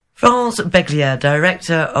Florence Béglia,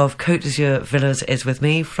 Director of Côte d'Azur Villas, is with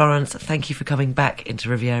me. Florence, thank you for coming back into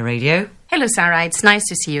Riviera Radio. Hello, Sarah. It's nice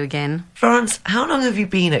to see you again. Florence, how long have you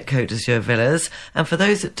been at Côte d'Azur Villas? And for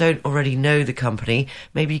those that don't already know the company,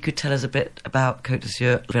 maybe you could tell us a bit about Côte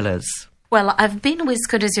d'Azur Villas. Well, I've been with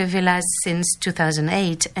Côte d'Azur Villas since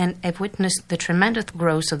 2008 and have witnessed the tremendous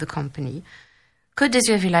growth of the company. Côte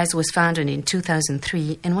d'Azur Villas was founded in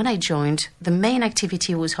 2003, and when I joined, the main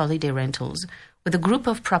activity was holiday rentals, with a group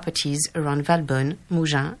of properties around Valbonne,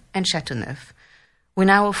 Mougins and Châteauneuf. We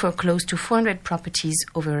now offer close to 400 properties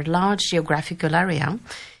over a large geographical area,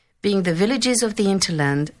 being the villages of the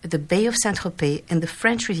hinterland, the Bay of Saint-Tropez and the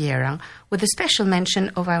French Riviera, with a special mention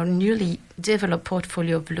of our newly developed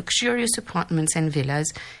portfolio of luxurious apartments and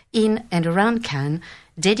villas in and around Cannes,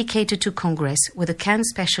 dedicated to Congress with a Cannes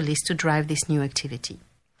specialist to drive this new activity.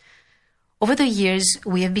 Over the years,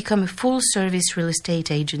 we have become a full-service real estate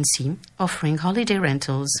agency offering holiday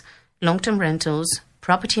rentals, long-term rentals,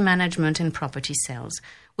 property management and property sales,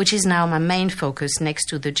 which is now my main focus next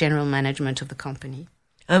to the general management of the company.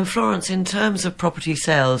 Florence, in terms of property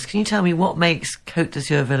sales, can you tell me what makes Côte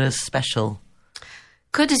d'Azur Villas special?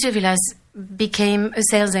 Côte d'Azur Villas became a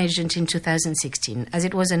sales agent in 2016, as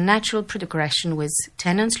it was a natural progression with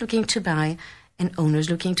tenants looking to buy and owners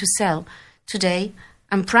looking to sell. Today,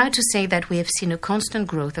 I'm proud to say that we have seen a constant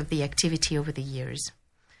growth of the activity over the years.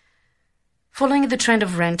 Following the trend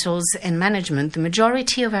of rentals and management, the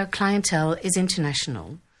majority of our clientele is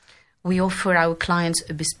international. We offer our clients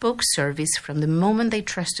a bespoke service from the moment they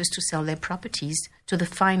trust us to sell their properties to the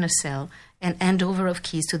final sale and handover of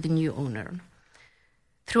keys to the new owner.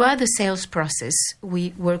 Throughout the sales process,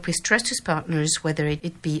 we work with trusted partners, whether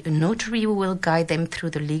it be a notary who will guide them through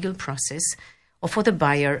the legal process, or for the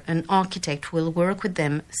buyer, an architect will work with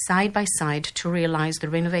them side by side to realize the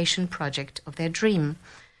renovation project of their dream.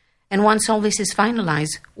 And once all this is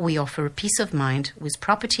finalized, we offer peace of mind with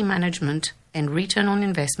property management and return on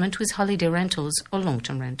investment with holiday rentals or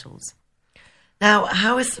long-term rentals. Now,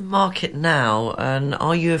 how is the market now, and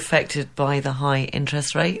are you affected by the high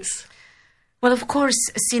interest rates? Well, of course,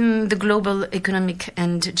 seeing the global economic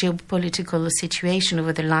and geopolitical situation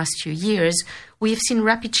over the last few years, we have seen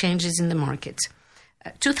rapid changes in the market.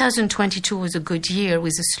 2022 was a good year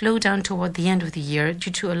with a slowdown toward the end of the year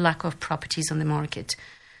due to a lack of properties on the market.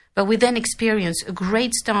 But we then experienced a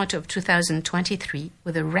great start of 2023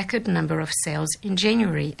 with a record number of sales in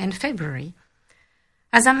January and February.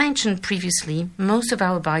 As I mentioned previously, most of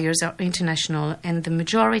our buyers are international and the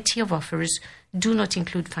majority of offers do not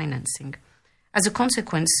include financing. As a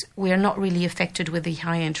consequence, we are not really affected with the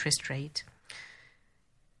high interest rate.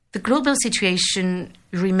 The global situation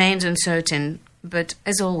remains uncertain, but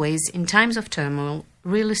as always, in times of turmoil,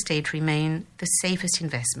 real estate remains the safest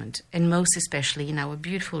investment, and most especially in our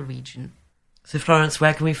beautiful region. So, Florence,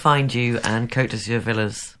 where can we find you and Côte d'Azur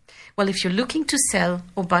Villas? Well, if you're looking to sell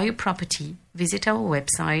or buy a property, visit our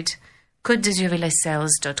website,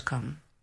 côtedazurvillassales.com.